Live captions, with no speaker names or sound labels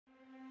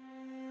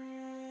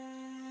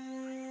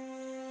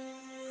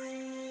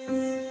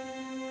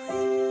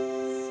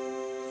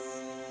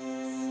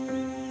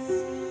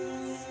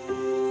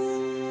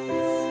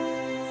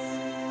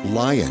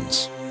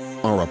Lions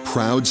are a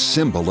proud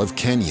symbol of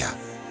Kenya.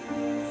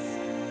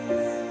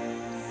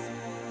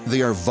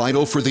 They are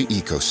vital for the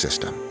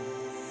ecosystem.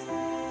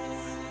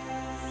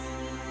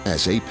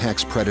 As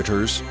apex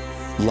predators,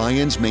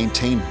 lions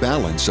maintain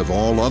balance of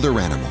all other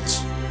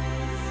animals.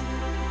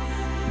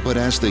 But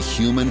as the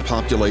human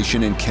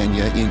population in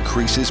Kenya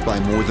increases by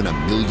more than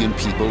 1 million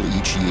people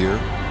each year,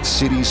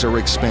 cities are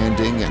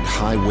expanding and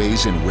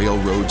highways and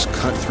railroads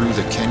cut through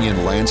the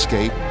Kenyan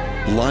landscape,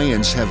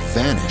 lions have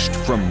vanished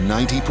from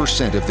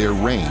 90% of their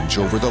range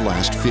over the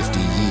last 50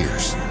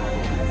 years.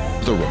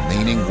 The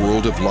remaining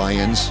world of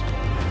lions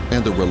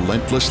and the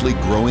relentlessly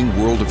growing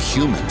world of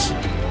humans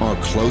are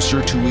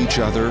closer to each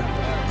other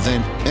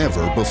than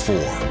ever before.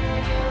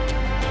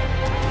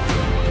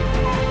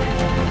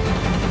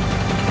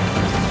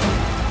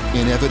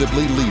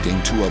 Inevitably leading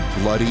to a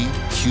bloody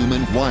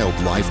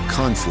human-wildlife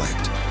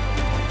conflict.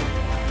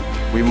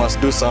 We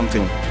must do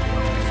something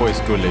before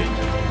it's too late.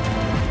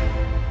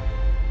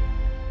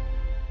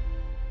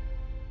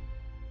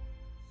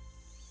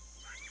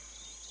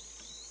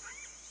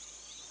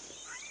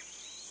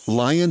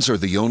 Lions are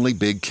the only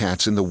big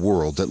cats in the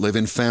world that live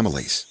in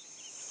families.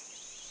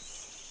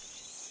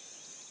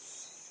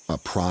 A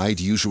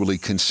pride usually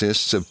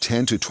consists of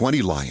 10 to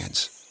 20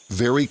 lions,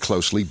 very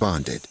closely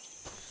bonded.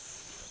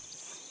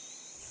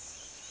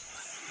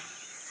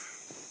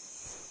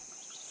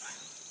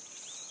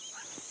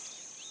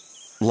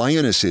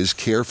 Lionesses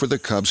care for the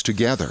cubs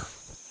together,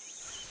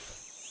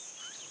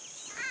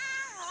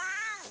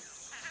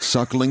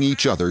 suckling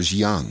each other's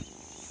young.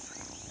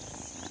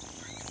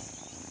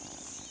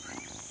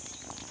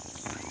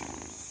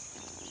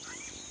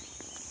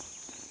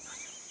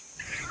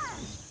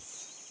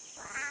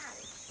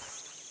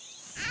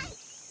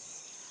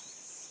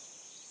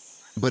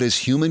 But as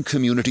human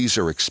communities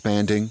are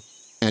expanding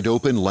and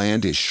open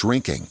land is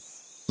shrinking,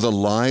 the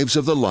lives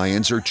of the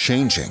lions are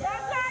changing.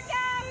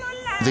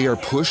 They are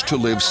pushed to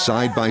live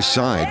side by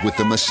side with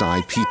the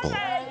Maasai people.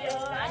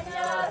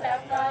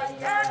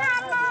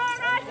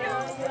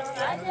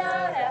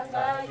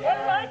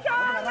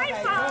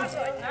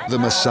 The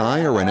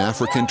Maasai are an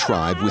African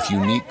tribe with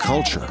unique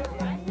culture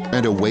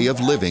and a way of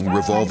living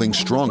revolving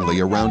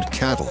strongly around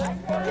cattle.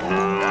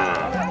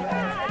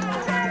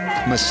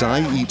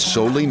 Maasai eat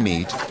solely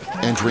meat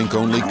and drink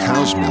only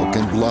cow's milk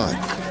and blood.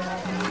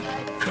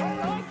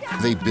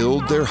 They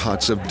build their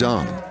huts of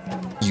dung,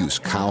 use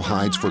cow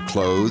hides for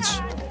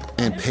clothes,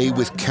 and pay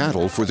with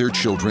cattle for their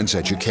children's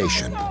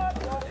education.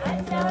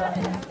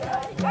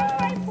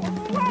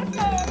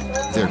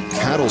 Their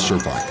cattle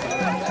survival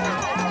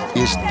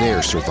is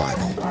their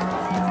survival.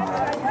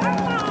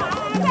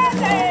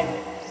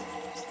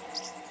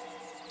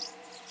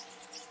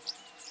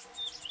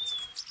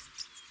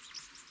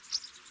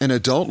 An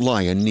adult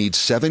lion needs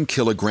 7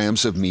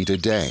 kilograms of meat a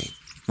day,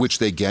 which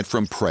they get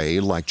from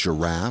prey like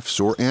giraffes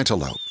or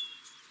antelope.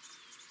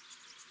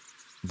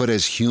 But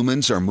as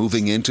humans are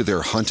moving into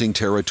their hunting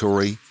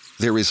territory,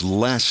 there is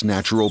less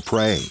natural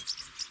prey.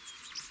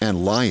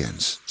 And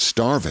lions,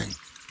 starving,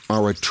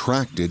 are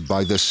attracted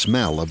by the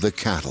smell of the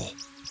cattle.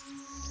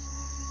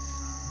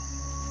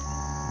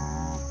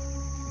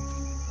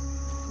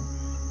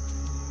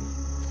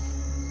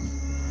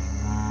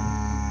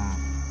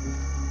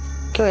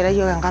 They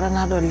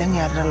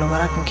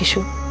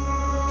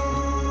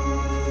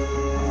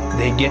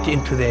get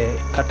into the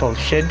cattle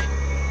shed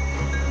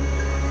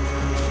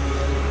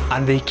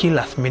and they kill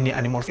as many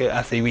animals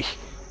as they wish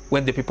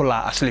when the people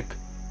are asleep.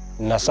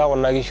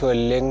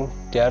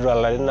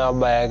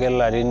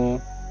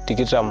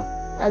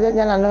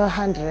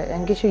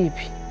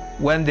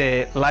 When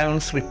the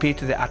lions repeat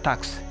the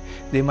attacks,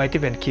 they might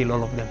even kill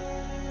all of them.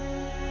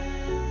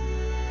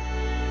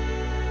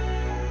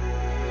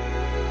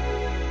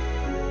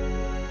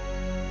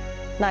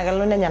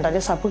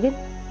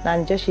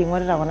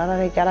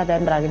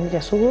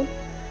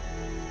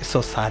 It's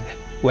so sad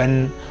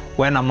when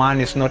a man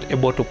is not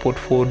able to put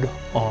food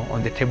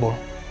on the table.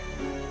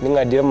 We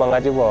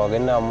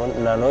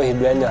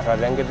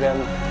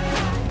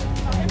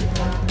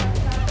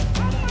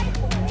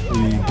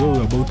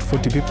go about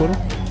 40 people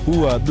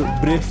who are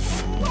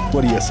brave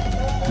warriors.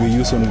 We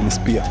use only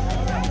spear.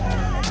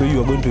 So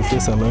you are going to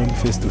face a lion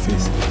face to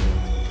face.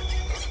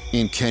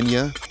 In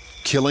Kenya,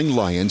 killing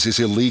lions is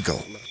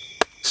illegal.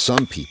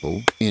 Some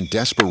people, in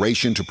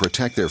desperation to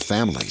protect their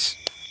families,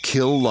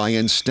 kill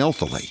lions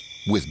stealthily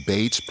with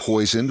baits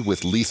poisoned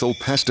with lethal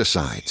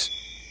pesticides.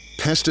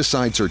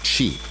 Pesticides are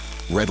cheap,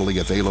 readily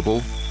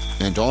available,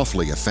 and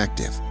awfully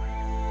effective,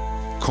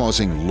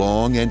 causing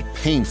long and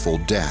painful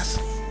death.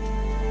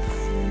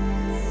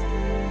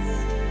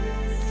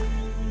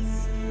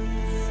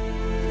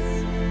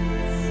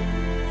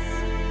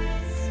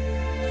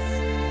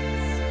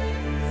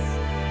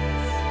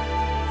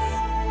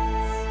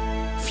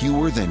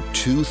 Fewer than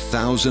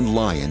 2,000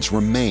 lions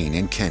remain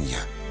in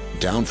Kenya,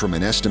 down from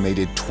an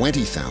estimated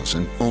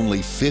 20,000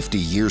 only 50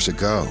 years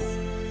ago.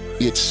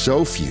 It's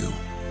so few,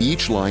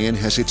 each lion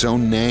has its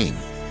own name,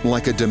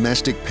 like a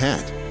domestic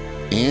pet,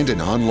 and an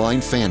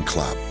online fan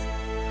club.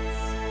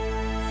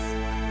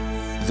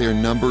 Their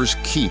numbers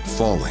keep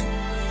falling,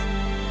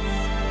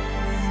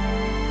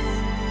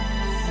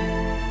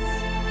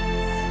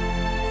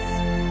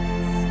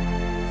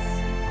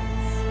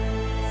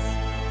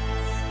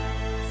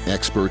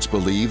 Experts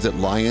believe that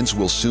lions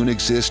will soon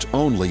exist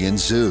only in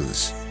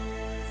zoos.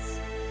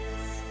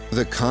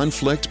 The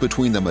conflict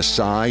between the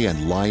Maasai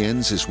and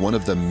lions is one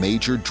of the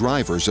major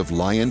drivers of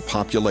lion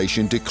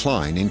population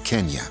decline in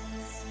Kenya.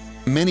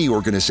 Many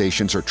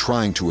organizations are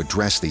trying to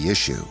address the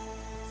issue,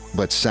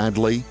 but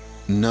sadly,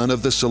 none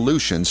of the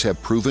solutions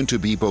have proven to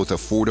be both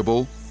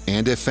affordable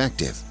and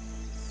effective.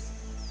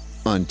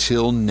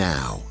 Until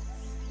now.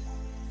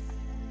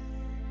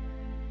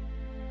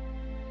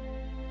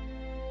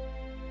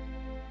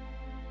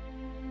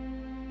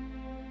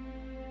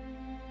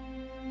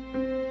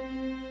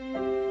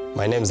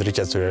 My name is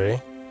Richard Surere,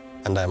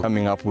 and I'm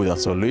Coming up with a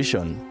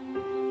solution.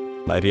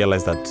 I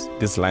realized that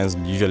these lions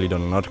usually do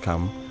not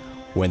come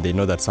when they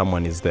know that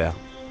someone is there.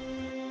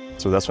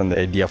 So that's when the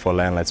idea for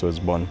lion lights was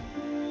born.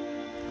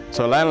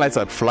 So lion lights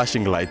are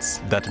flashing lights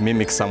that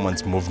mimic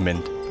someone's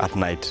movement at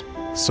night.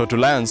 So to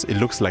lions, it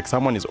looks like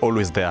someone is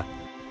always there.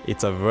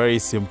 It's a very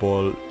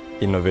simple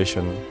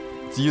innovation.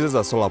 It uses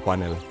a solar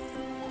panel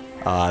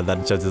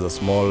that charges a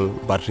small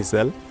battery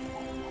cell.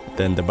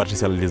 Then the battery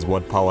cell is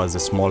what powers the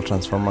small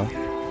transformer.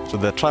 So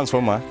the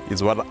transformer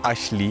is what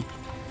actually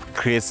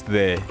creates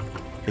the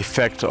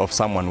effect of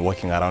someone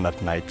walking around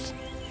at night.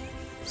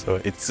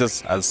 So it's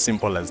just as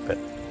simple as that.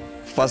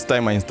 First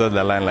time I installed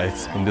the line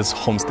lights in this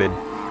homestead,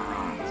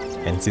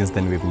 and since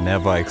then we've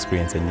never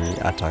experienced any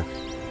attack.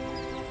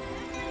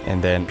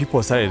 And then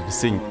people started to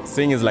sing.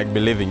 Sing is like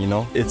believing, you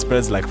know, it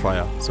spreads like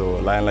fire. So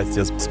lion lights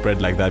just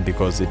spread like that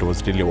because it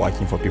was really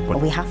working for people.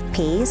 We have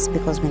peace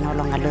because we no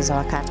longer lose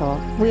our cattle.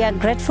 We are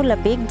grateful, a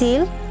big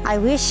deal. I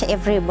wish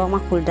every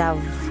Boma could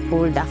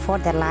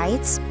afford the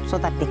lights so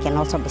that they can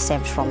also be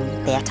saved from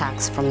the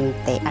attacks from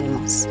the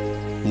animals.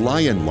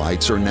 Lion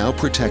lights are now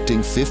protecting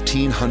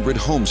 1,500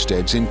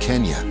 homesteads in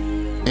Kenya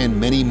and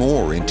many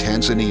more in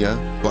Tanzania,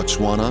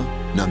 Botswana,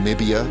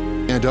 Namibia,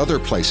 and other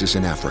places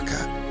in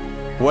Africa.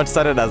 What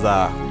started as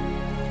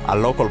a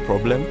local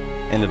problem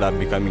ended up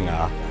becoming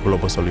a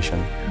global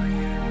solution.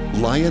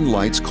 Lion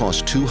lights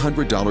cost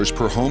 $200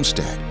 per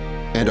homestead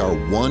and are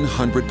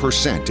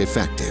 100%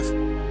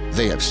 effective.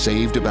 They have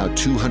saved about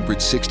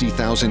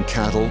 260,000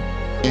 cattle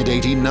and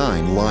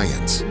 89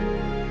 lions.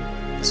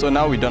 So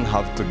now we don't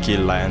have to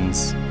kill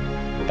lions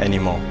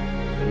anymore.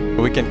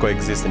 We can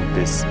coexist in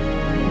peace.